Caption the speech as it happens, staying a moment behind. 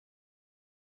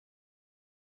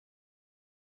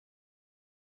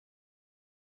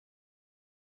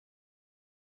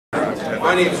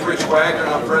My name is Rich Wagner,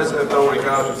 and I'm president of Dunwoody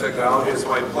College of Technology. It's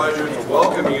my pleasure to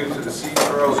welcome you to the C.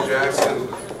 Charles Jackson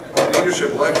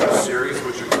Leadership Lecture Series,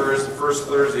 which occurs the first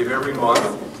Thursday of every month,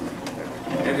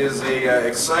 and is an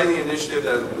exciting initiative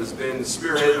that has been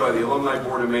spearheaded by the Alumni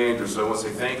Board of Managers. So I want to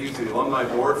say thank you to the Alumni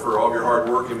Board for all of your hard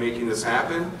work in making this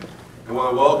happen. I want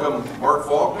to welcome Mark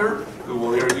Faulkner, who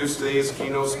will introduce today's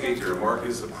keynote speaker. Mark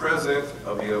is the president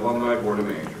of the Alumni Board of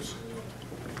Managers.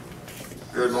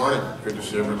 Good morning. Good to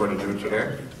see everybody here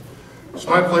today. It's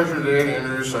my pleasure today to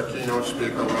introduce our keynote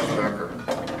speaker, Russ Becker.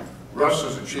 Russ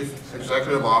is the Chief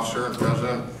Executive Officer and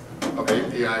President of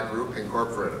API Group,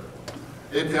 Incorporated.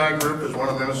 API Group is one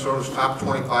of Minnesota's top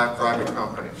 25 private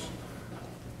companies.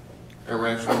 It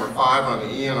ranks number 5 on the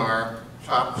ENR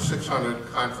top 600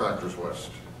 contractors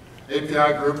list.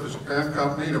 API Group is a parent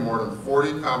company to more than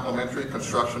 40 complementary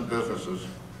construction businesses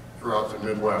throughout the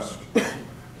Midwest.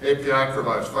 API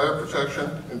provides fire protection,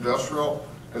 industrial,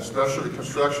 and specialty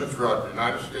construction throughout the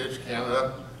United States,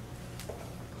 Canada,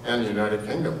 and the United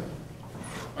Kingdom.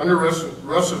 Under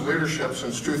Russ's leadership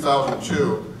since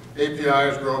 2002, API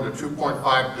has grown to a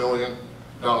 $2.5 billion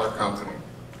company.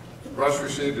 Russ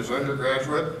received his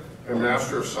undergraduate and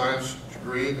Master of Science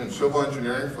degree in civil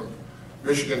engineering from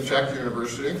Michigan Tech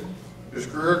University. His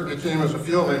career became as a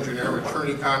field engineer with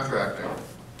Trinity Contracting.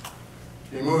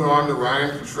 He moved on to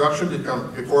Ryan Construction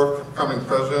before becoming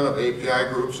president of API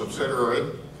Group subsidiary,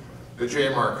 the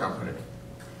J-Mark Company.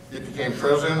 He became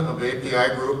president of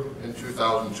API Group in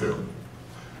 2002.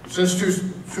 Since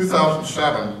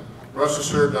 2007, Russ has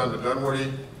served on the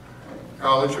Dunwoody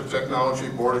College of Technology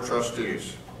Board of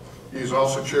Trustees. He is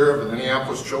also chair of the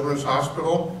Minneapolis Children's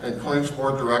Hospital and Clinics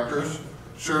Board of Directors,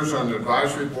 serves on the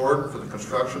advisory board for the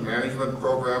construction management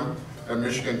program at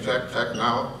Michigan Tech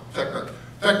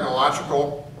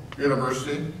Technological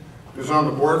University, is on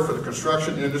the board for the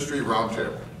Construction Industry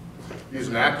Roundtable. He's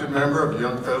an active member of the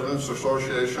Young Presidents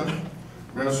Association,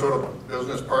 Minnesota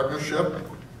Business Partnership,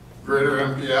 Greater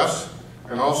MPS,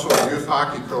 and also a youth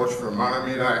hockey coach for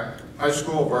Montemita High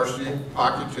School varsity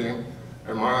hockey team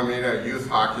and Montemita Youth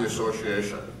Hockey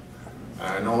Association.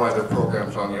 I know why their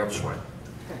program's on the upswing.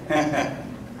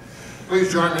 Please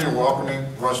join me in welcoming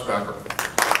Russ Becker.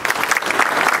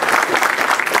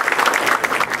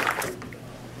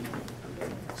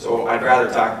 So I'd rather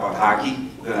talk about hockey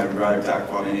than I'd rather talk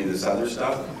about any of this other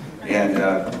stuff. And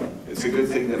it's a good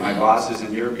thing that my boss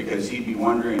isn't here, because he'd be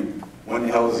wondering, when the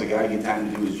hell does the guy get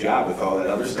time to do his job with all that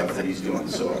other stuff that he's doing?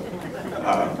 So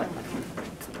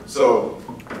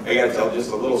I got to tell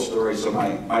just a little story. So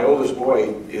my oldest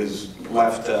boy is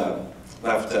left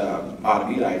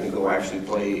Montemita to go actually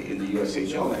play in the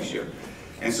USHL next year.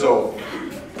 And so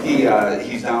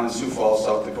he's down in Sioux Falls,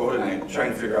 South Dakota, and I'm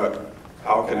trying to figure out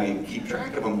how can I keep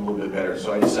track of him a little bit better.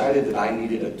 So I decided that I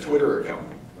needed a Twitter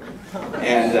account.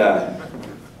 And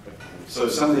so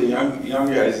some of the young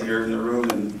guys here in the room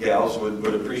and gals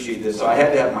would appreciate this. So I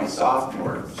had to have my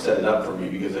sophomore set it up for me,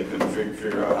 because I couldn't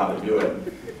figure out how to do it.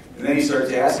 And then he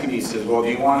starts asking me, he says, well, do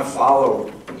you want to follow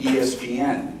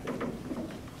ESPN?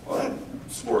 Well, that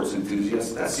sports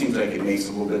enthusiast, that seems like it makes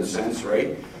a little bit of sense,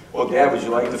 right? Well, Dad, would you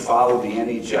like to follow the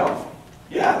NHL?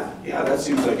 Yeah, that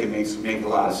seems like it make a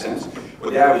lot of sense.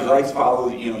 Well, Dad, would you like to follow,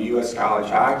 U.S. college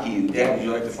hockey? And Dad, would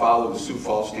you like to follow the Sioux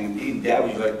Falls Stampede? And Dad,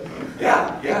 would you like,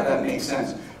 yeah, that makes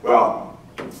sense. Well,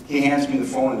 he hands me the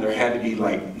phone, and there had to be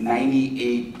like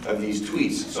 98 of these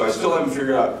tweets. So I still haven't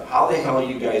figured out how the hell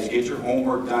you guys get your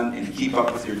homework done and keep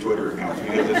up with your Twitter account,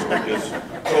 because it's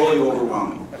totally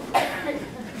overwhelming.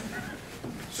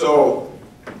 So,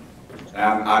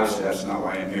 obviously that's not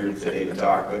why I'm here today to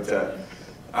talk, but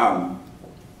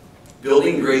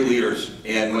building great leaders.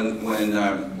 And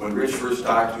when Rich first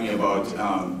talked to me about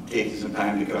taking some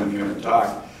time to come here and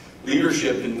talk,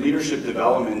 leadership and leadership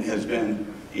development has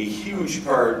been a huge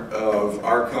part of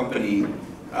our company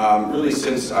really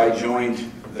since I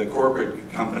joined the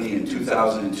corporate company in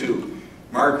 2002.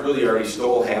 Mark really already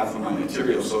stole half of my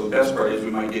material, so the best part is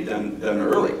we might get done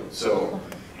early. So,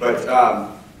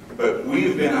 but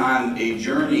we've been on a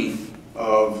journey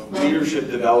of leadership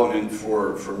development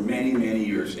for many, many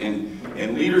years. And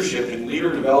leadership and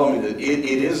leader development, it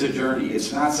is a journey.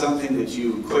 It's not something that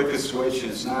you click a switch,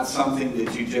 and it's not something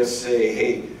that you just say,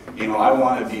 hey, I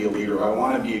want to be a leader, I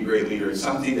want to be a great leader. It's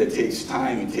something that takes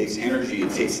time, it takes energy,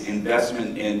 it takes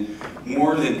investment, and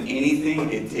more than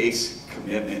anything, it takes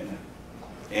commitment.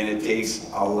 And it takes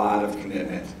a lot of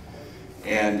commitment.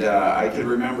 And I can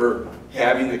remember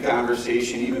having the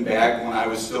conversation even back when I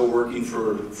was still working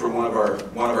for one of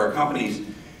our companies.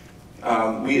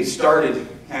 We had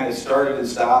kind of started and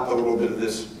stopped a little bit of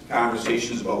this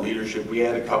conversations about leadership. We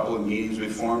had a couple of meetings. We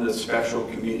formed a special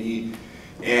committee,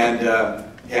 and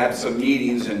had some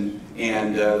meetings, and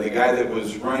the guy that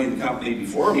was running the company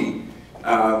before me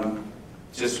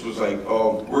just was like,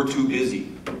 oh, we're too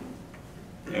busy.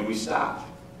 And we stopped.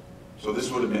 So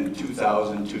this would have been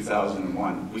 2000,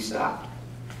 2001. We stopped.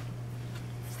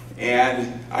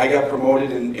 And I got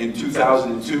promoted in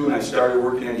 2002, and I started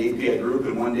working at API Group,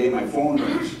 and one day my phone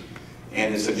rings.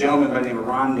 And it's a gentleman by the name of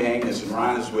Ron Magnus, and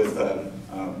Ron is with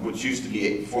which used to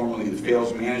be formerly the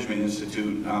Sales Management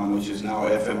Institute, which is now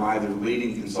FMI, the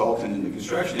leading consultant in the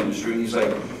construction industry. And he's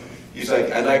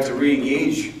like, I'd like to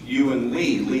re-engage you and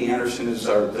Lee. Lee Anderson is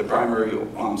the primary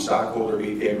stockholder of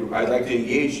API Group. I'd like to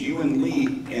engage you and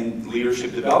Lee in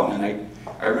leadership development.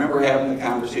 I remember having the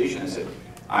conversation. I said,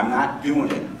 I'm not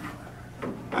doing it.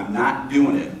 I'm not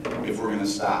doing it if we're going to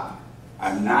stop.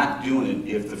 I'm not doing it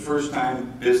if the first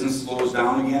time business slows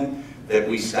down again, that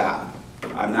we stop.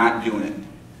 I'm not doing it.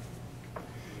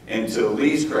 And to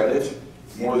Lee's credit,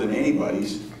 more than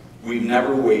anybody's, we've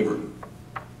never wavered.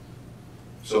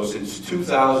 So since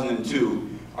 2002,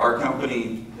 our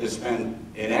company has spent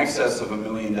in excess of $1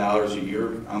 million a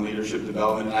year on leadership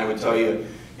development. And I would tell you,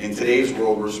 in today's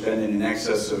world, we're spending in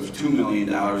excess of $2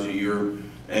 million a year.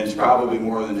 And it's probably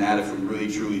more than that if we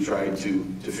really truly tried to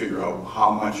figure out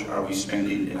how much are we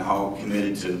spending and how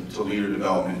committed to leader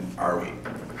development are we.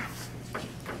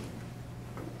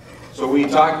 So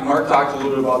Mark talked a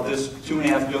little bit about this,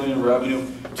 $2.5 billion in revenue,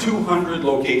 200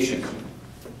 locations.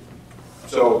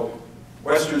 So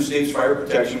Western States Fire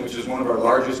Protection, which is one of our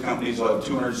largest companies, will have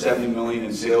 $270 million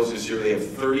in sales this year. They have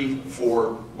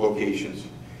 34 locations.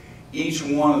 Each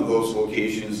one of those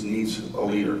locations needs a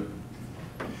leader.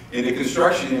 In the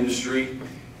construction industry,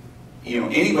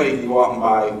 anybody can go out and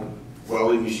buy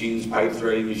welding machines, pipe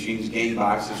threading machines, gang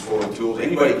boxes full of tools.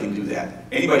 Anybody can do that.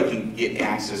 Anybody can get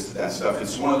access to that stuff.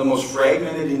 It's one of the most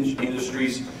fragmented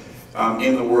industries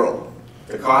in the world.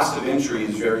 The cost of entry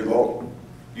is very low.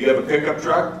 You have a pickup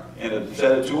truck and a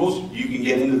set of tools, you can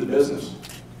get into the business.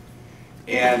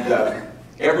 And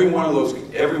every one of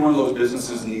those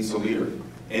businesses needs a leader.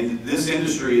 And this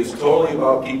industry is totally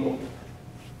about people.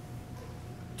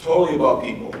 Totally about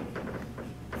people.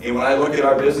 And when I look at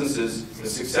our businesses, the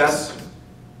success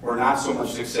or not so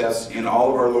much success in all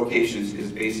of our locations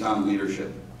is based on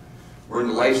leadership. We're in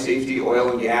the life safety,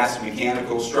 oil and gas,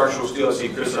 mechanical, structural steel. I see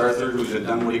Chris Arthur, who's a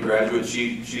Dunwoody graduate.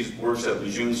 She works at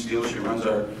Lejeune Steel. She runs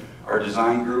our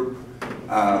design group.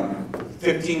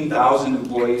 15,000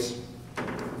 employees.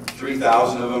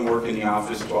 3,000 of them work in the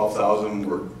office. 12,000 of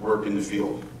them work in the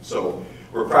field. So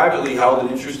we're privately held. An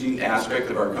interesting aspect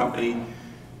of our company,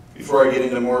 before I get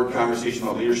into more conversation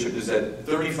about leadership, is that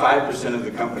 35% of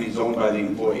the company is owned by the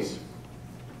employees.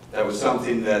 That was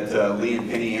something that Lee and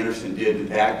Penny Anderson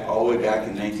did all the way back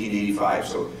in 1985.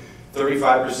 So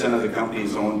 35% of the company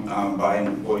is owned by an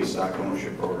employee stock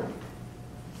ownership program.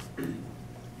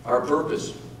 Our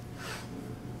purpose,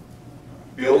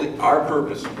 building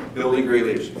great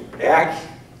leaders. Back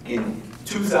in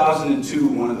 2002,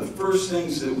 one of the first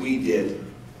things that we did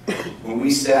when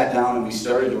we sat down and we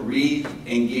started to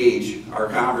re-engage our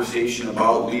conversation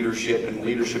about leadership and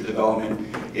leadership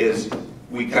development is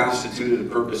we constituted a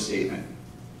purpose statement.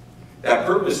 That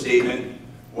purpose statement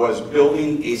was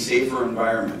building a safer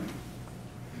environment.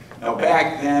 Now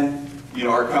back then,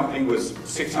 our company was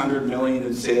 $600 million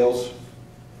in sales.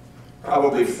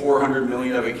 Probably $400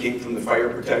 million of it came from the fire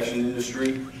protection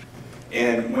industry.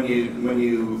 And when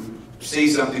you say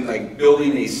something like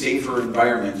building a safer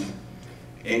environment,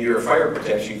 and you're a fire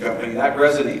protection company, that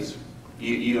resonates.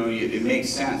 It makes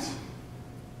sense.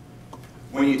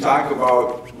 When you talk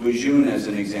about Lejeune as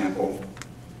an example,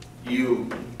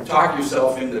 you talk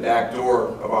yourself into the back door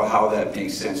about how that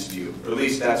makes sense to you. Or at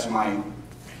least that's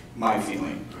my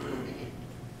feeling.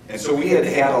 And so we had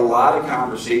a lot of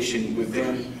conversation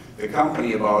within the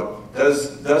company about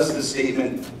does the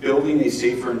statement building a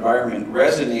safer environment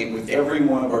resonate with every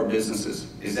one of our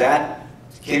businesses?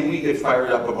 Can we get fired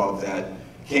up about that?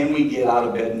 Can we get out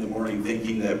of bed in the morning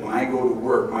thinking that when I go to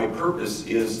work, my purpose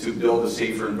is to build a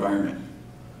safer environment?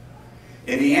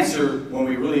 And the answer, when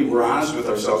we really were honest with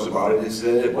ourselves about it, is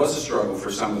that it was a struggle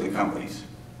for some of the companies.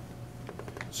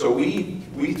 So we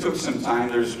took some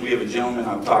time. We have a gentleman,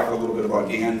 I'll talk a little bit about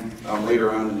Dan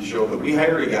later on in the show, but we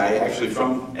hired a guy actually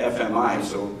from FMI,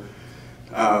 so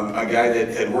a guy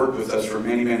that had worked with us for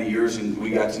many, many years, and we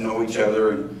got to know each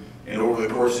other. And over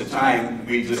the course of time,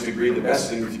 we just agreed the best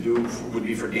thing to do would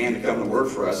be for Dan to come to work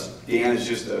for us. Dan is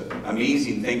just an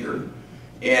amazing thinker.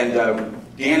 And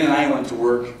Dan and I went to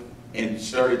work and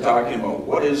started talking about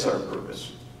what is our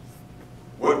purpose?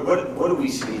 What do we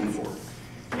stand for?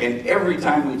 And every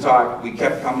time we talked, we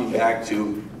kept coming back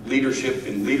to leadership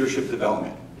and leadership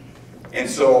development. And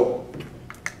so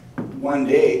one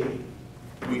day,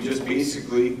 we just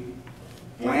basically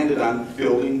landed on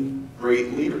building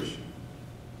great leaders.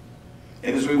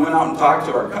 And as we went out and talked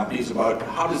to our companies about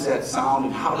how does that sound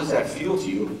and how does that feel to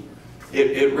you,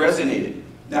 it resonated.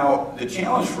 Now, the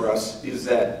challenge for us is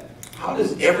that how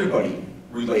does everybody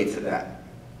relate to that?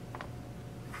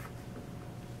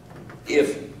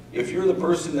 If you're the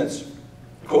person that's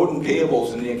coding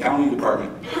payables in the accounting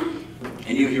department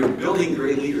and you hear building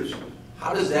great leaders,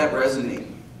 how does that resonate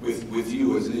with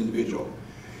you as an individual?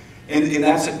 And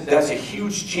that's a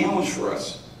huge challenge for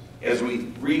us as we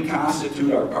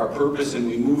reconstitute our purpose and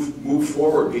we move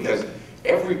forward, because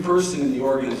every person in the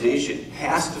organization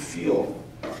has to feel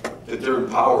that they're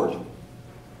empowered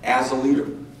as a leader.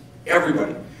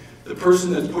 Everybody. The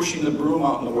person that's pushing the broom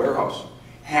out in the warehouse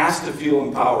has to feel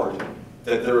empowered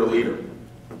that they're a leader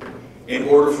in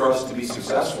order for us to be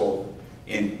successful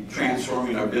in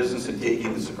transforming our business and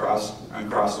taking this across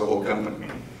the whole company.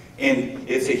 And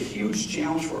it's a huge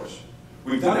challenge for us.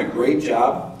 We've done a great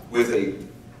job with a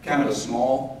kind of a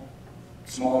small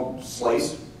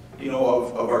slice,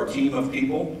 of our team of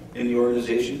people in the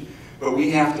organization. But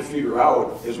we have to figure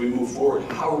out, as we move forward,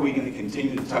 how are we going to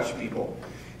continue to touch people?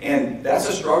 And that's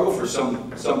a struggle for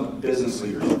some business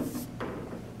leaders.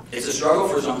 It's a struggle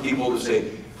for some people to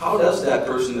say, how does that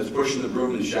person that's pushing the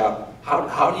broom in the shop,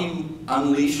 how do you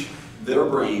unleash their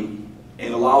brain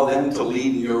and allow them to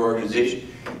lead in your organization?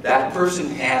 That person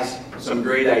has some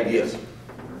great ideas.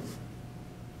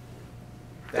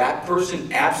 That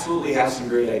person absolutely has some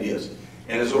great ideas.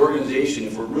 And as an organization,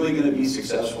 if we're really going to be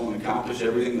successful and accomplish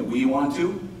everything that we want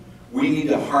to, we need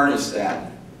to harness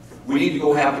that. We need to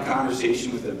go have a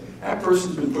conversation with them. That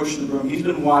person's been pushing the broom. He's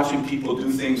been watching people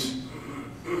do things,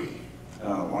 I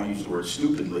don't want to use the word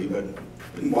stupidly, but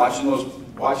been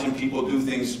watching people do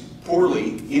things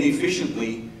poorly,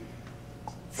 inefficiently,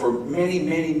 for many,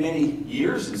 many, many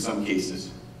years in some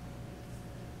cases.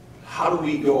 How do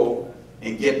we go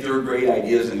and get their great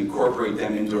ideas and incorporate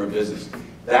them into our business?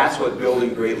 That's what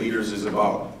building great leaders is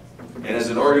about. And as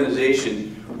an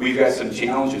organization, we've got some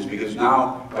challenges, because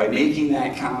now, by making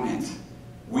that comment,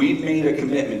 we've made a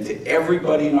commitment to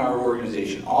everybody in our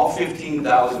organization, all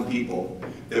 15,000 people,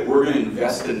 that we're going to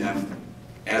invest in them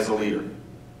as a leader.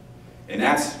 And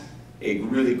that's a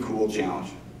really cool challenge.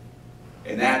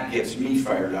 And that gets me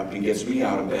fired up and gets me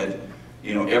out of bed,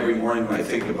 every morning when I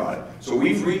think about it. So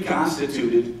we've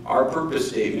reconstituted our purpose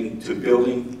statement to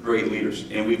building great leaders.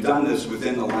 And we've done this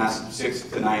within the last 6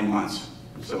 to 9 months.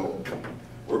 So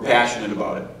we're passionate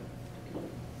about it.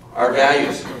 Our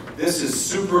values. This is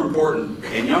super important.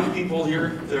 And young people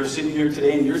here that are sitting here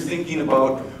today, and you're thinking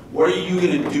about, what are you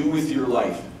going to do with your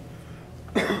life?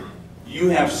 You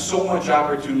have so much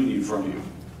opportunity in front of you.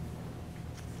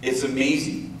 It's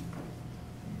amazing.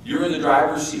 You're in the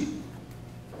driver's seat.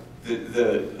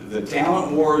 The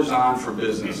talent war is on for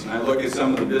business. And I look at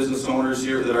some of the business owners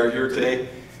here that are here today.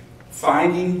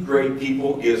 Finding great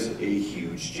people is a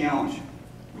huge challenge,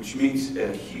 which means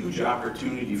a huge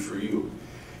opportunity for you.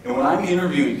 And when I'm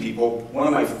interviewing people, one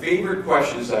of my favorite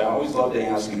questions I always love to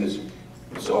ask them is,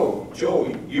 so,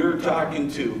 Joe, you're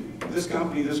talking to this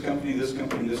company, this company, this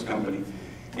company, this company,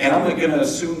 and I'm going to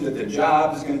assume that the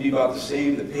job is going to be about the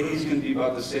same, the pay is going to be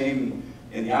about the same,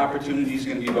 and the opportunity is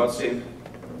going to be about the same.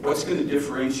 What's going to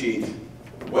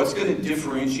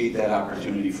differentiate that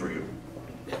opportunity for you?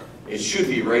 It should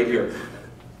be right here.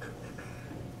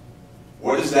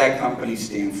 What does that company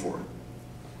stand for?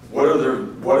 What are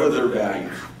their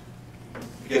values?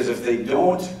 Because if they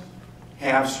don't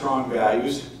have strong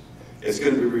values, it's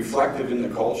going to be reflective in the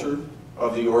culture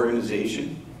of the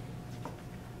organization.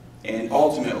 And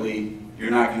ultimately,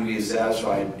 you're not going to be as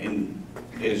satisfied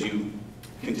as you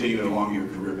continue along your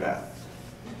career path.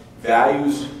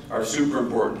 Values are super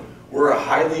important. We're a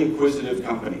highly acquisitive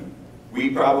company. We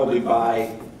probably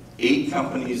buy 8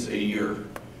 companies a year.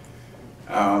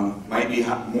 Might be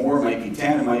more, might be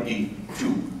 10, it might be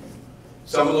 2.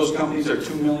 Some of those companies are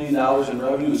 $2 million in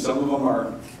revenue, and some of them are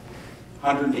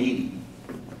 180.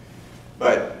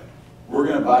 But we're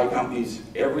going to buy companies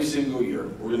every single year.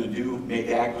 We're going to make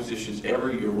acquisitions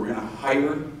every year. We're going to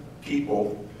hire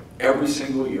people every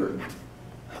single year.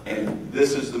 And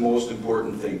this is the most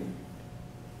important thing.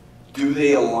 Do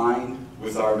they align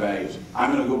with our values?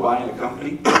 I'm going to go buy in a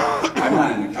company. I'm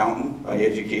not an accountant by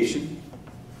education.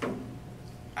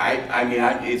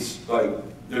 It's like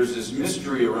there's this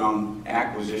mystery around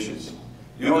acquisitions.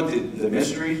 You know what the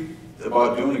mystery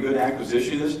about doing a good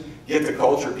acquisition is? Get the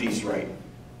culture piece right.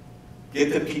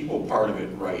 Get the people part of it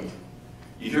right.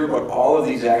 You hear about all of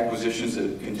these acquisitions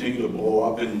that continue to blow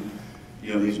up in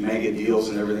these mega deals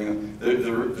and everything.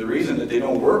 The reason that they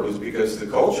don't work is because the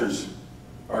cultures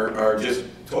are just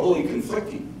totally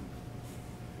conflicting.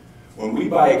 When we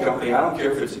buy a company, I don't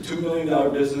care if it's a $2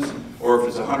 million business or if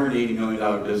it's a $180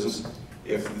 million business,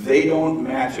 if they don't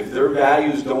match, if their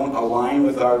values don't align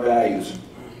with our values,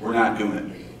 we're not doing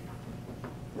it.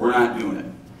 We're not doing it.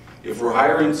 If we're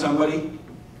hiring somebody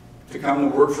to come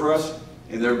to work for us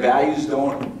and their values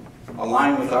don't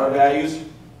align with our values,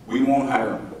 we won't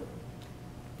hire them.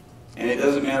 And it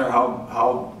doesn't matter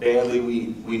how badly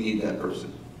we need that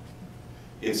person.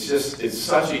 It's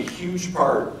such a huge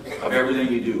part of everything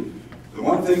we do. The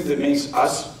one thing that makes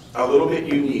us a little bit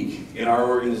unique in our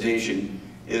organization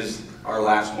is our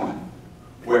last one,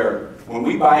 where when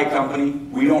we buy a company,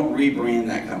 we don't rebrand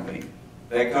that company.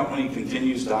 That company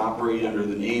continues to operate under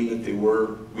the name that they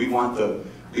were. We want the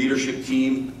leadership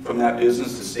team from that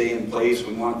business to stay in place.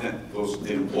 We want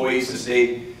the employees to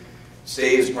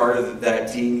stay as part of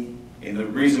that team. And the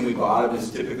reason we bought them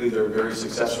is typically they're a very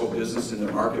successful business in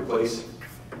their marketplace.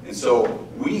 And so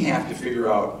we have to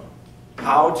figure out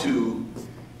how to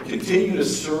continue to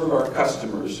serve our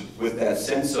customers with that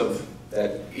sense of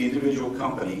that individual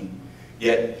company,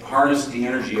 yet harness the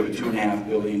energy of a $2.5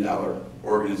 billion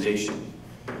organization.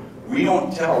 We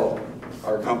don't tell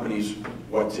our companies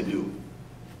what to do.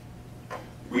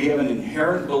 We have an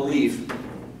inherent belief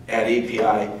at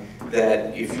API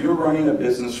that if you're running a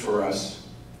business for us,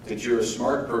 that you're a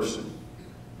smart person,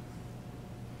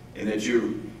 and that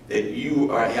you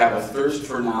have a thirst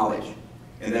for knowledge,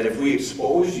 and that if we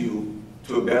expose you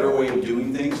to a better way of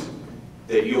doing things,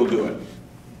 that you'll do it.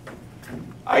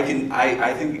 I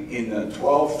think in the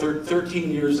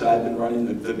 13 years that I've been running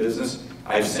the business,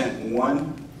 I've sent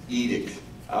one edict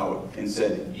out and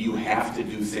said, you have to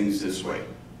do things this way.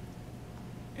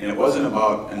 And it wasn't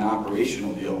about an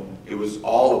operational deal. It was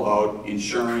all about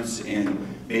insurance and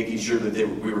making sure that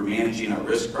we were managing our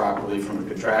risk properly from a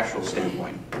contractual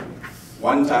standpoint.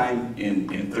 One time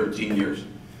in 13 years.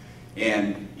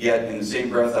 And yet, in the same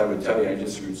breath, I would tell you, I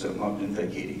just screwed something up, didn't I,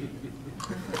 Katie?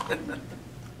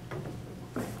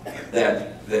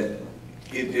 that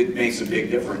it makes a big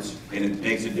difference, and it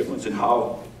makes a difference in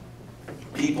how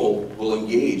people will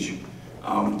engage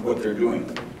what they're doing.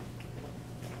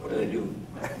 What did I do?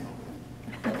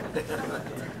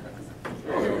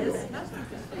 Oh, there we go.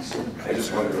 I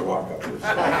just wanted to walk up this.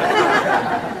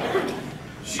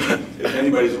 If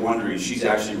anybody's wondering, she's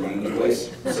actually running the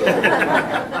place. So,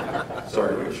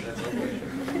 sorry, Rich.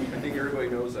 I think everybody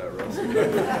knows that, Russ.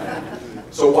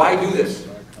 So why do this?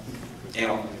 You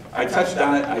know, I touched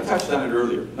on it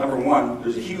earlier. Number one,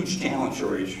 there's a huge talent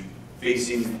shortage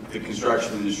facing the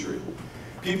construction industry.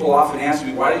 People often ask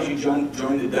me, why did you join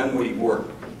the Dunwoody board?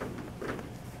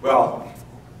 Well,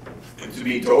 to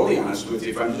be totally honest with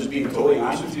you, if I'm just being totally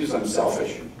honest with you, is I'm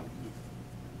selfish.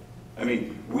 I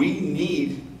mean, we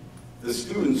need the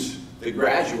students that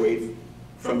graduate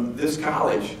from this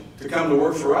college to come to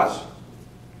work for us.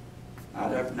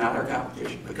 Not our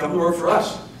competition, but come to work for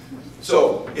us.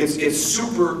 So it's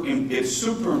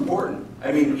super important.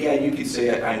 I mean, yeah, you could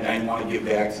say I want to give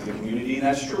back to the community, and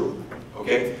that's true,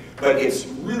 okay? But it's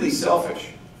really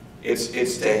selfish.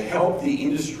 It's to help the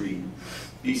industry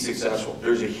be successful.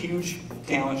 There's a huge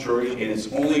talent shortage, and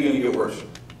it's only going to get worse.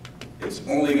 It's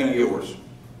only going to get worse.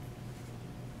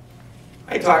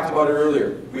 I talked about it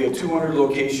earlier. We have 200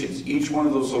 locations. Each one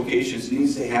of those locations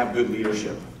needs to have good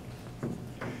leadership.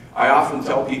 I often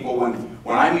tell people when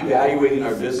I'm evaluating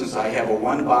our business, I have a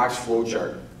one-box flow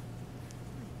chart.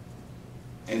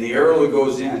 And the arrow that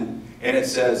goes in, and it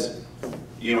says,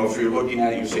 you know, if you're looking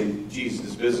at it, you're saying, geez,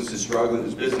 this business is struggling,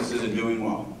 this business isn't doing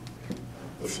well.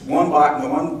 The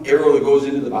one arrow that goes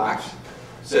into the box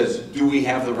says, do we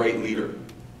have the right leader?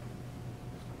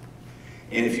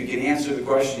 And if you can answer the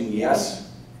question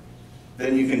yes,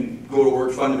 then you can go to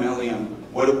work fundamentally on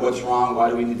what's wrong, why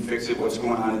do we need to fix it, what's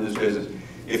going on in this business.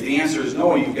 If the answer is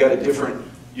no, you've got a different,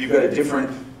 you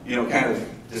know, kind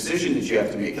of decision that you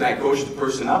have to make. Can I coach the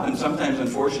person up? And sometimes,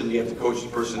 unfortunately, you have to coach the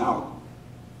person out.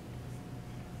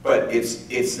 But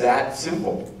it's that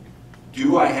simple.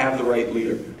 Do I have the right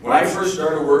leader? When I first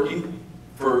started working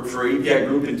for API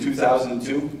Group in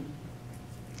 2002,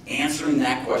 answering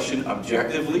that question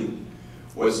objectively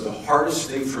was the hardest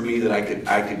thing for me that I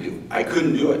could do. I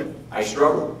couldn't do it. I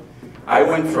struggled. I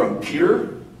went from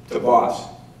peer to boss.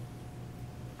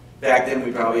 Back then,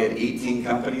 we probably had 18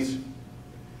 companies.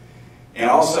 And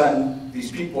all of a sudden,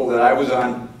 these people that I was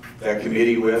on that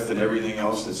committee with and everything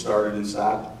else that started and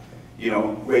stopped, you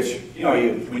know, which, you know,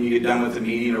 when you get done with the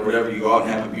meeting or whatever, you go out and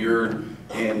have a beer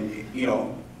and, you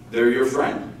know, they're your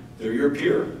friend. They're your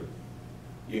peer.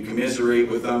 You commiserate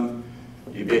with them.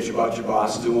 You bitch about your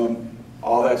boss to them.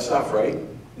 All that stuff, right? And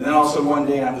then all of a sudden one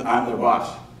day I'm their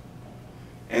boss.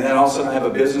 And then all of a sudden I have a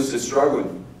business that's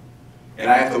struggling. And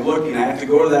I have to look and I have to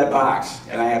go to that box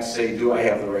and I have to say, do I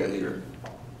have the right leader?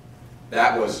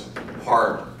 That was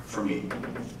hard for me.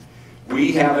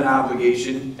 We have an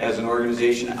obligation as an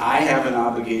organization. I have an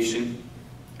obligation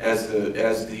as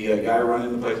the guy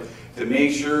running the place to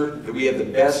make sure that we have the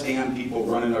best damn people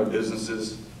running our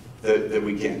businesses that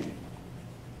we can.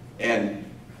 And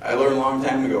I learned a long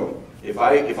time ago, if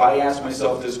I ask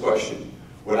myself this question,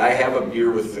 would I have a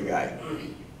beer with the guy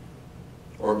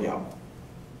or gal?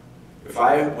 If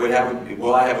I would have,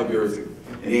 will I have a beer with you?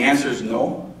 And the answer is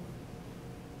no.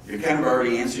 You're kind of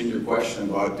already answering your question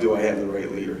about, do I have the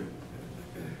right leader?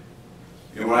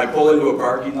 You know, when I pull into a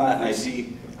parking lot and I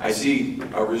see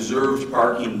a reserved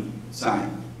parking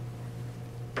sign,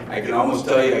 I can almost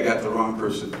tell you I got the wrong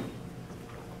person.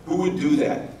 Who would do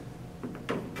that?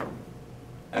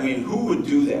 I mean, who would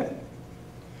do that?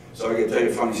 So I can tell you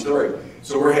a funny story.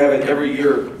 So we're having, every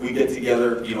year we get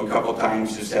together, you know, a couple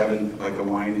times, just having like a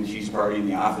wine and cheese party in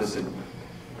the office. And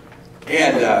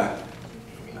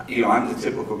you know, I'm the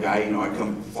typical guy, you know, I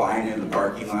come flying in the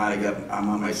parking lot, I'm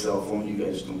on my cell phone, you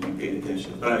guys don't be paying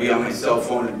attention, but I'll be on my cell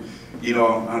phone and, you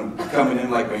know, I'm coming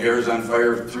in like my hair is on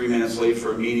fire, 3 minutes late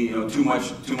for a meeting, you know, too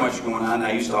much going on.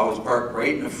 I used to always park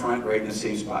right in the front, right in the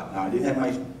same spot. Now, I didn't have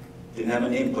a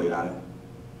nameplate on it.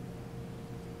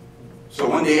 So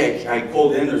one day I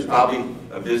pulled in, there's probably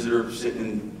a visitor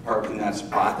sitting parked in that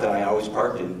spot that I always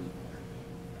parked in.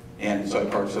 And so I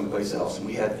parked someplace else, and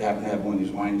we happened to have one of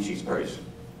these wine and cheese parties.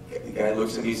 The guy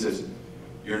looks at me and says,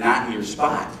 "You're not in your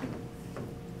spot."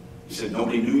 He said,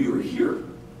 "Nobody knew you were here."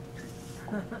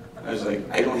 I was like,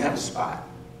 "I don't have a spot."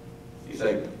 He's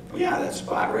like, "Well, yeah, that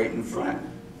spot right in front."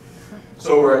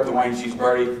 So we're at the wine and cheese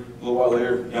party. A little while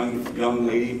later, young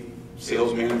lady,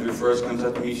 sales manager for us, comes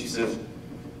up to me. She says,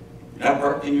 "You're not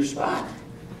parked in your spot."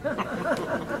 I'm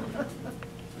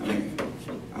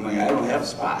like, "I don't have a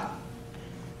spot."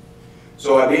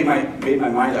 So I made my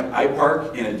mind up. I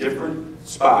park in a different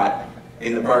spot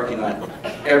in the parking lot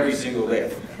every single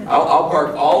day. I'll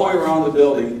park all the way around the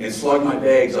building and slug my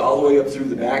bags all the way up through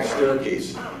the back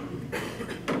staircase.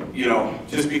 You know,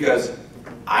 just because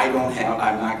I'm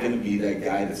not going to be that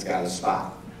guy that's got a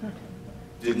spot.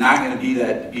 Just not going to be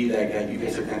that guy. You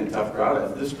guys are kind of tough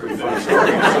crowd. This is a pretty funny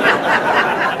story.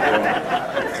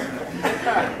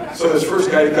 So this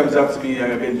first guy that comes up to me,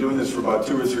 I've been doing this for about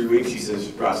 2 or 3 weeks, he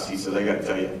says, "Russ," he said, "I got to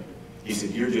tell you," he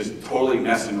said, "you're just totally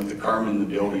messing with the karma in the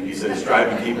building." He said, "It's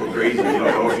driving people crazy. You don't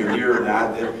know if you're here or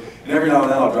not." And every now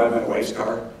and then I'll drive my wife's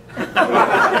car.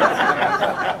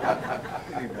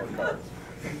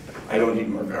 I don't need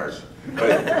more cars.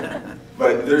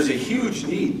 But there's a huge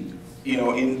need, you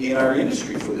know, in our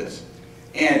industry for this.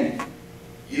 And,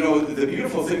 you know, the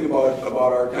beautiful thing about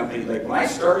our company, like when I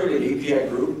started at API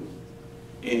Group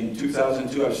in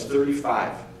 2002, I was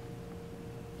 35.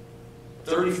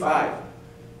 35.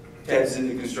 Heads in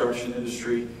the construction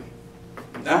industry.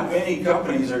 Not many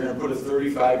companies are going to put a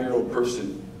 35-year-old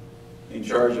person in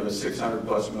charge of a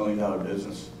 $600+ million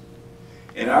business.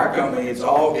 In our company, it's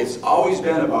always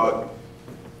been about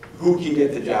who can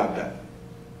get the job done.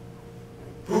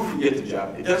 Who can get the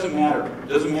job? It doesn't matter. It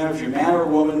doesn't matter if you're man or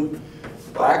woman,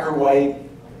 black or white,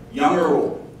 young or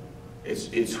old.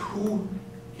 It's who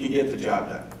can get the job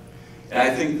done. And I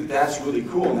think that's really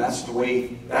cool, and that's the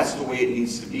way it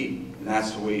needs to be, and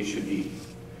that's the way it should be.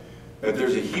 But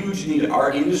there's a huge need.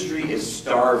 Our industry is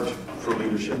starved for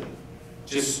leadership.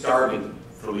 Just starving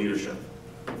for leadership.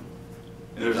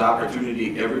 And there's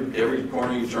opportunity every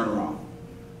corner you turn around.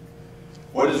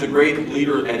 What does a great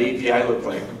leader at API look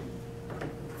like?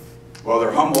 Well,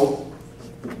 they're humble.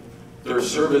 They're a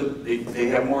servant. They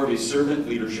have more of a servant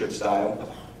leadership style.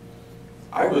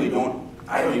 I don't even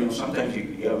know, sometimes you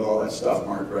get all that stuff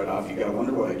marked right off. You gotta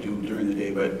wonder what I do during the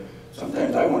day, but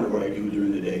sometimes I wonder what I do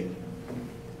during the day.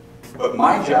 But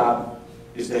my job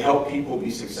is to help people be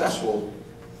successful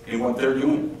in what they're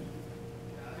doing.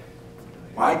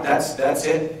 That's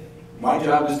it. My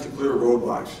job is to clear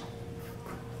roadblocks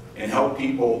and help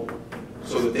people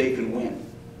so that they can win.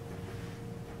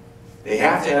 They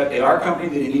have to have, at our company,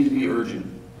 they need to be urgent.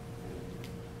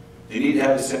 They need to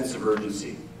have a sense of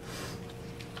urgency.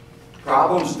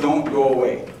 Problems don't go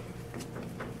away.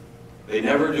 They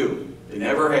never do. They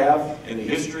never have in the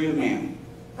history of man.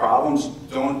 Problems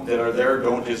that are there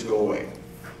don't just go away.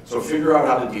 So figure out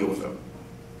how to deal with them.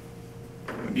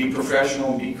 Be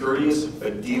professional and be courteous,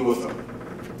 but deal with them.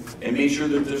 And make sure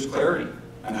that there's clarity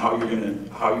on how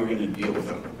you're gonna deal with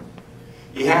them.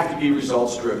 You have to be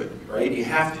results driven, right? You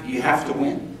have to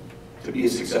win to be a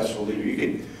successful leader. You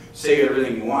can say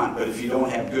everything you want, but if you don't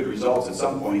have good results, at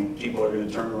some point people are going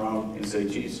to turn around and say,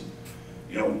 "Geez,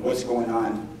 you know, what's going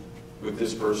on with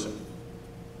this person.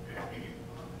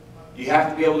 You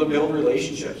have to be able to build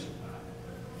relationships,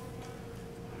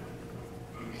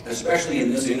 especially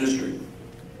in this industry.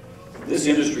 This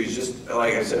industry is just,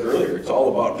 like I said earlier, it's all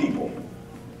about people.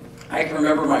 I can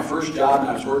remember my first job, and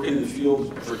I was working in the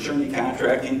field for Cherney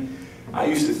Contracting. I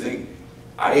used to think,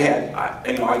 I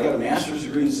got a master's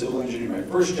degree in civil engineering. My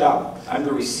first job, I'm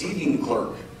the receiving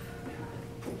clerk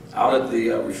out at the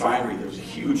refinery. There was a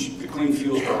huge, the clean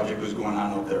fuels project was going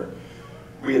on out there.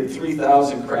 We had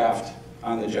 3,000 craft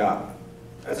on the job.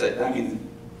 That's a, I mean,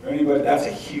 for anybody, that's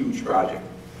a huge project.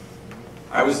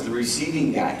 I was the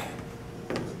receiving guy.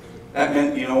 That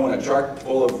meant, you know, when a truck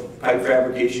full of pipe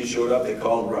fabrication showed up, they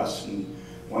called Russ. And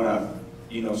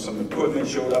when some equipment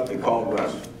showed up, they called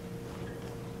Russ.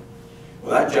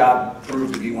 Well, that job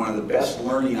proved to be one of the best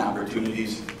learning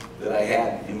opportunities that I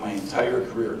had in my entire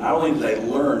career. Not only did I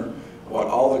learn about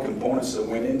all the components that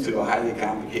went into a highly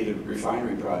complicated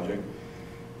refinery project,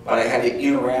 but I had to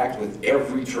interact with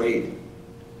every trade.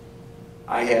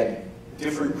 I had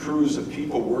different crews of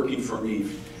people working for me,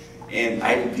 and I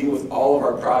had to deal with all of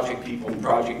our project people and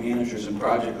project managers and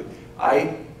project.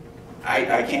 I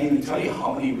can't even tell you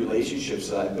how many relationships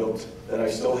that I built that I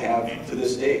still have to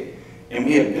this day. And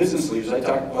we had business leaders. I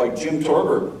talked like Jim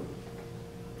Torberg,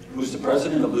 who's the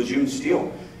president of Lejeune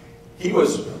Steel. He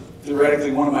was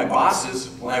theoretically one of my bosses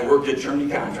when I worked at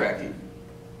Cherney Contracting.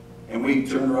 And we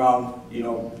turned around,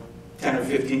 10 or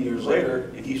 15 years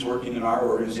later, and he's working in our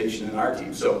organization and our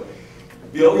team. So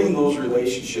building those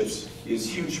relationships is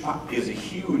a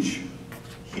huge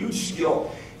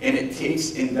skill, and it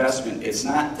takes investment. It's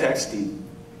not texting.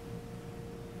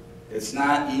 It's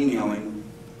not emailing.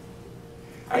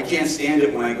 I can't stand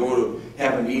it when I go to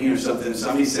have a meeting or something and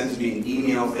somebody sends me an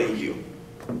email, thank you.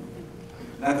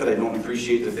 Not that I don't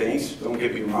appreciate the thanks, don't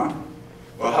get me wrong.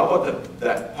 But how about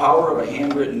that power of a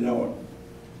handwritten note?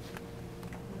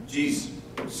 Geez,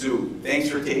 Sue, thanks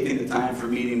for taking the time for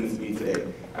meeting with me today.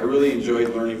 I really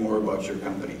enjoyed learning more about your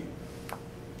company.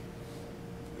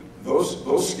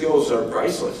 Those skills are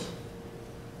priceless.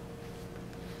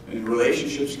 And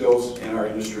relationship skills in our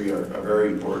industry are very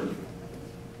important.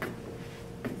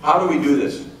 How do we do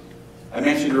this? I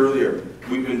mentioned earlier,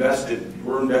 we're investing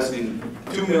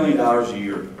 $2 million a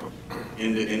year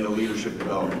into leadership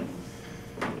development.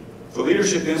 The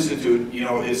Leadership Institute,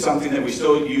 is something that we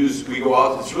still use. We go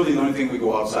out, it's really the only thing we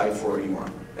go outside for anymore.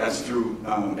 That's through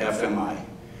FMI.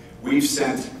 We've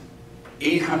sent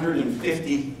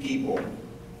 850 people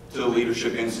to the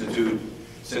Leadership Institute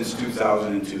since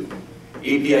 2002.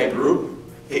 API Group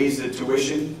pays the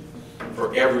tuition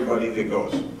for everybody that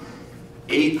goes.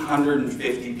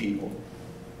 850 people.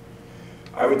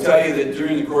 I would tell you that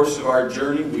during the course of our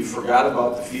journey, we forgot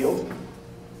about the field.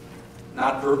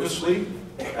 Not purposely,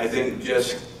 I think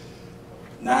just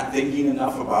not thinking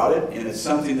enough about it, and it's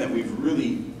something that we've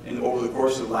really, over the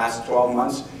course of the last 12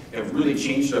 months, have really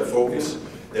changed our focus,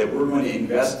 that we're going to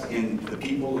invest in the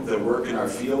people that work in our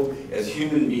field as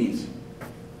human beings.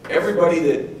 Every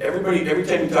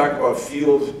time you talk about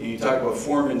field, and you talk about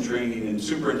foreman training and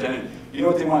superintendent, you know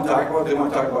what they want to talk about? They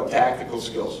want to talk about tactical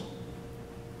skills.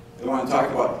 They want to talk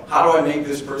about, how do I make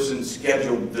this person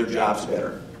schedule their jobs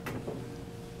better?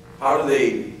 How do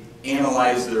they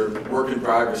analyze their work in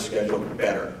progress schedule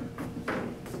better?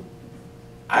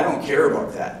 I don't care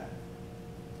about that.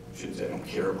 I shouldn't say I don't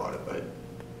care about it, but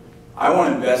I want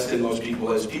to invest in those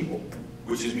people as people,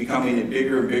 which is becoming a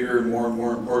bigger and bigger and more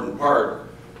important part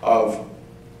of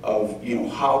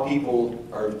how people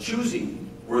are choosing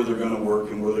where they're going to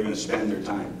work and where they're going to spend their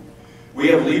time. We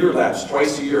have leader labs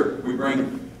twice a year. We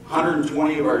bring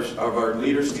 120 of our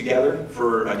leaders together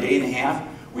for a day and a half.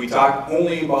 We talk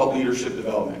only about leadership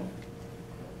development.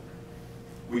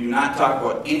 We do not talk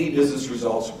about any business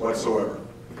results whatsoever.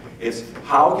 It's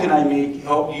how can I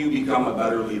help you become a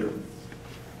better leader?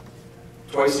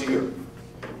 Twice a year.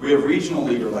 We have regional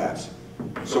leader labs.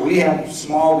 So we have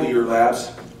small leader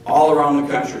labs all around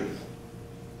the country.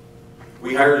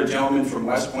 We hired a gentleman from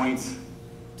West Point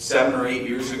 7 or 8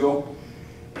 years ago,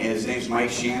 and his name's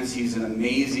Mike Shantz. He's an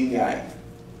amazing guy.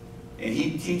 And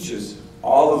he teaches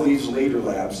all of these leader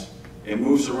labs and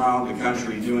moves around the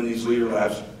country doing these leader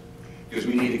labs because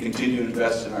we need to continue to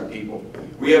invest in our people.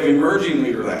 We have emerging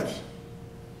leader labs.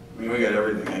 I mean, we got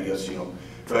everything, I guess,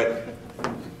 But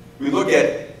we look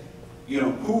at,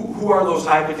 who are those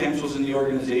high potentials in the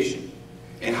organization?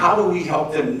 And how do we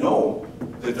help them know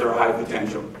that they're high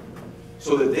potential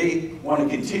so that they want to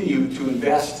continue to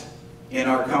invest in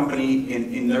our company,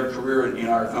 in their career and in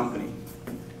our company?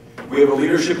 We have a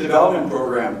leadership development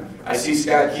program. I see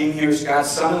Scott King here.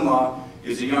 Scott's son-in-law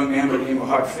is a young man by the name of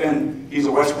Huck Finn. He's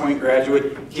a West Point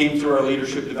graduate, came through our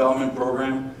leadership development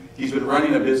program, He's been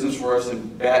running a business for us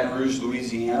in Baton Rouge,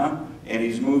 Louisiana, and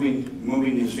he's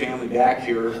moving his family back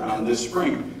here this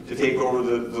spring to take over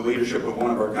the leadership of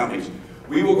one of our companies.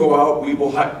 We will go out, we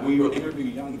will interview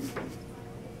young.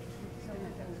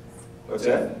 What's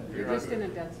that? You're just in a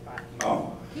dead spot.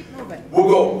 Oh. Keep moving. We'll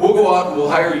go out and we'll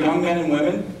hire young men and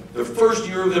women. The first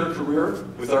year of their career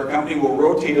with our company, we'll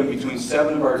rotate them between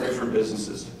 7 of our different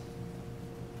businesses.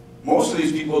 Most of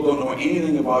these people don't know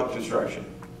anything about construction,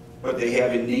 but they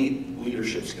have innate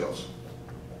leadership skills.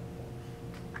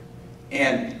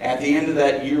 And at the end of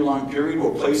that year-long period,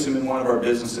 we'll place them in one of our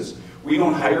businesses. We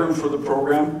don't hire them for the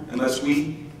program unless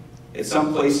we, at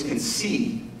some place, can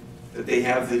see that they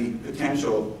have the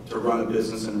potential to run a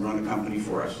business and run a company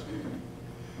for us.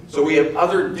 So we have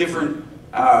other different,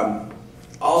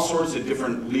 all sorts of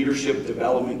different leadership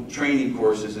development training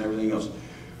courses and everything else.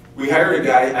 We hired a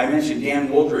guy, I mentioned Dan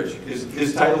Woldridge.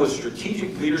 His title is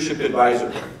Strategic Leadership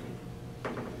Advisor.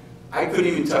 I couldn't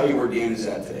even tell you where Dan is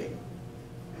at today.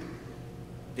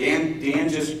 Dan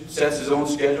just sets his own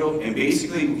schedule, and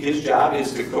basically his job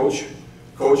is to coach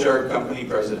our company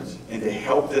presidents and to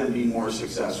help them be more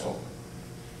successful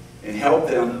and help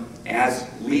them as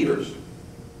leaders,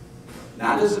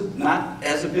 not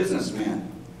as a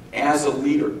businessman, as a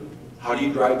leader. How do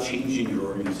you drive change in your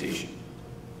organization?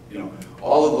 You know,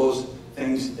 all of those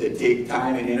things that take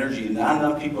time and energy, and not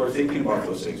enough people are thinking about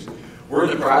those things. We're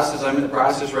in the process, I'm in the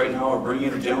process right now of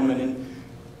bringing a gentleman in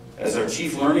as our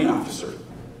Chief Learning Officer.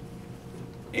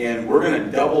 And we're going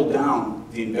to double down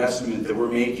the investment that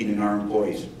we're making in our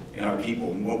employees and our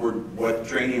people, and what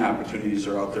training opportunities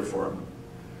are out there for them.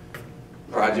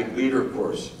 Project Leader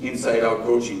course, Inside Out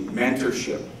coaching,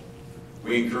 mentorship.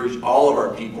 We encourage all of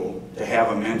our people to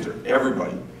have a mentor,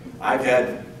 everybody. I've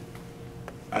had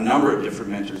a number of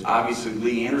different mentors. Obviously,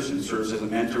 Lee Anderson serves as a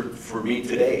mentor for me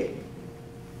today.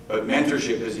 But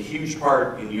mentorship is a huge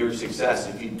part in your success.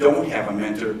 If you don't have a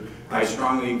mentor, I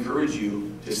strongly encourage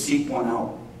you to seek one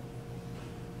out.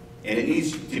 And it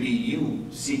needs to be you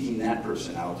seeking that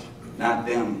person out, not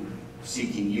them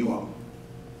seeking you out.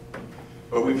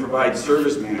 But we provide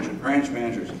service managers, branch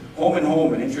managers, home and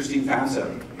home, an interesting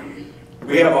concept.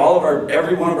 We have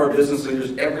every one of our business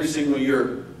leaders, every single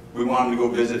year, we want them to go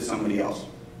visit somebody else.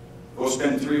 Go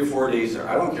spend 3 or 4 days there.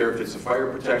 I don't care if it's a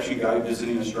fire protection guy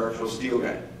visiting a structural steel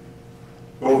guy.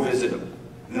 Go visit them.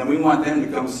 And then we want them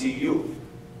to come see you.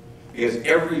 Because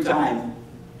every time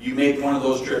you make one of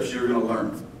those trips, you're going to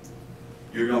learn.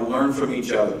 You're going to learn from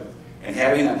each other. And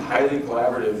having a highly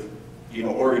collaborative,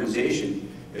 organization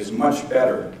is much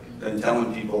better than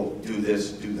telling people, do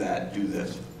this, do that, do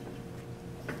this.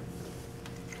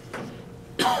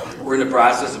 We're in the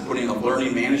process of putting a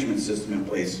learning management system in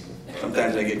place.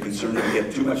 Sometimes I get concerned that we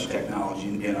have too much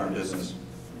technology in our business.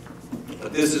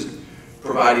 But this is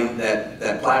providing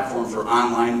that platform for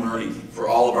online learning for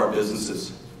all of our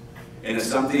businesses. And it's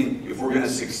something, if we're going to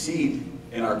succeed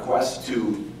in our quest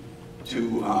to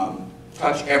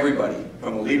touch everybody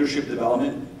from a leadership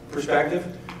development perspective,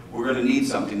 we're going to need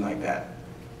something like that.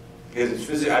 Because it's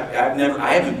physically,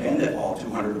 I haven't been to all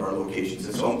 200 of our locations.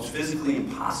 It's almost physically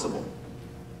impossible,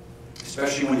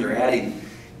 especially when you're adding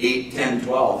 8, 10,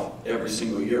 12 every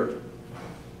single year.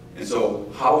 And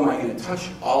so how am I going to touch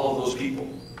all of those people?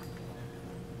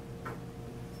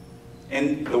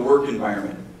 And the work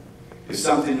environment is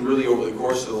something really over the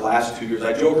course of the last 2 years.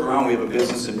 I joke around, we have a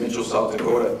business in Mitchell, South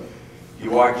Dakota. You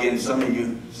walk in, some of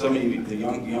you, the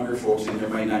younger folks in here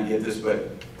might not get this, but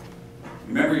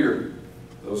remember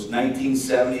those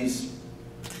 1970s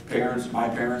parents, my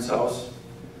parents' house?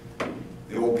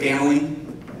 The old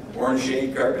paneling, orange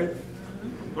shade carpet?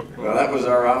 Well, that was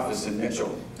our office in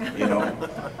Mitchell,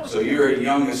 So you're a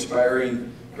young,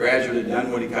 aspiring graduate of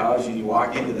Dunwoody College, and you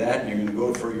walk into that, and you're going to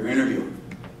go for your interview.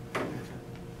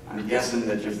 I'm guessing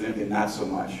that you're thinking not so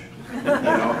much,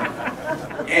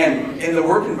 And the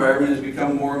work environment has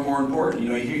become more and more important.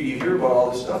 You hear about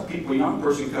all this stuff. A young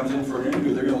person comes in for an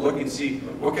interview, they're going to look and see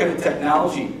what kind of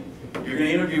technology. You're going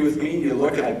to interview with me, and you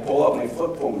look, and I pull out my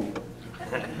flip phone.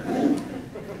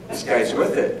 This guy's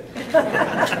with it.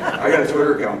 I got a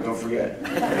Twitter account, don't forget.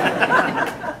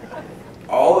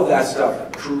 All of that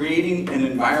stuff, creating an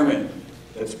environment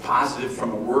that's positive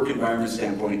from a work environment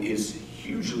standpoint is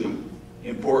hugely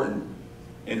important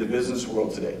in the business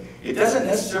world today. It doesn't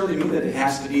necessarily mean that it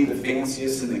has to be the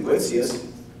fanciest and the glitziest,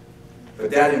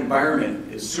 but that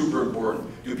environment is super important.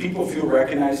 Do people feel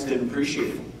recognized and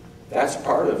appreciated? That's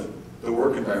part of the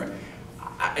work environment.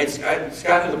 It's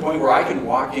gotten to the point where I can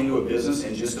walk into a business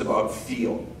and just about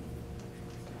feel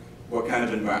what kind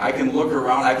of environment. I can look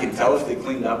around, I can tell if they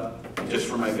cleaned up just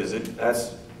for my visit.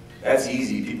 That's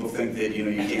easy. People think that you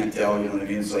can't tell, what I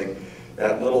mean? It's like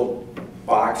that little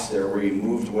box there where you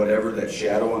moved whatever, that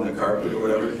shadow on the carpet or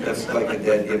whatever, that's like a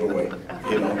dead giveaway,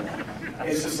 you know?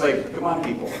 It's just like, come on,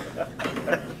 people.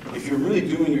 If you're really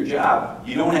doing your job,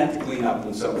 you don't have to clean up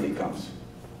when somebody comes.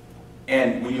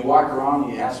 And when you walk around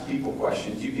and you ask people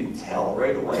questions, you can tell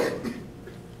right away,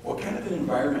 what kind of an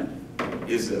environment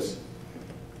is this?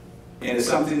 And it's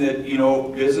something that, you know,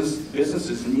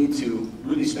 businesses need to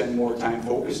really spend more time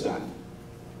focused on.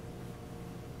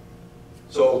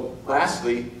 So,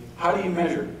 lastly, how do you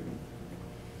measure?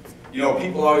 You know,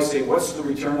 people always say, what's the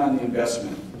return on the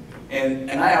investment?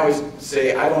 And I always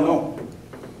say, I don't know.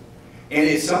 And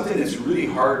it's something that's really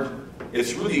hard,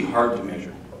 it's really hard to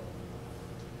measure.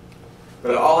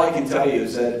 But all I can tell you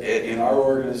is that in our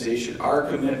organization, our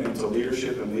commitment to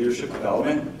leadership and leadership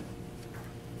development,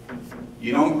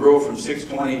 you don't grow from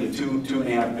 620 to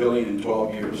 2.5 billion in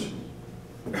 12 years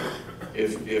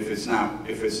if it's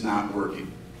not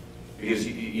working. Because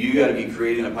you got to be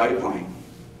creating a pipeline,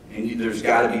 and there's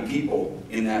got to be people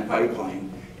in that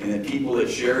pipeline, and the people that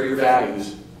share your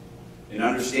values and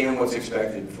understand what's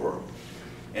expected for them.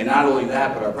 And not only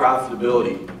that, but our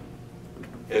profitability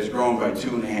has grown by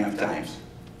 2.5 times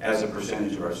as a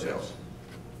percentage of our sales.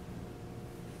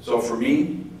 So for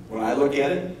me, when I look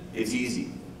at it, it's easy.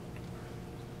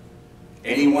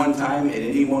 Any one time, at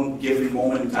any one given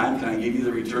moment in time, can I give you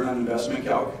the return on investment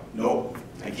calc? No,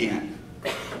 I can't.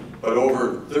 But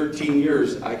over 13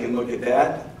 years, I can look at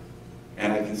that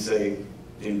and I can say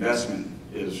the investment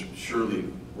is surely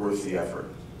worth the effort.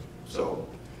 So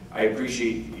I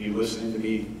appreciate you listening to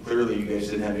me. Clearly, you guys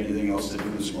didn't have anything else to do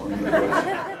this morning.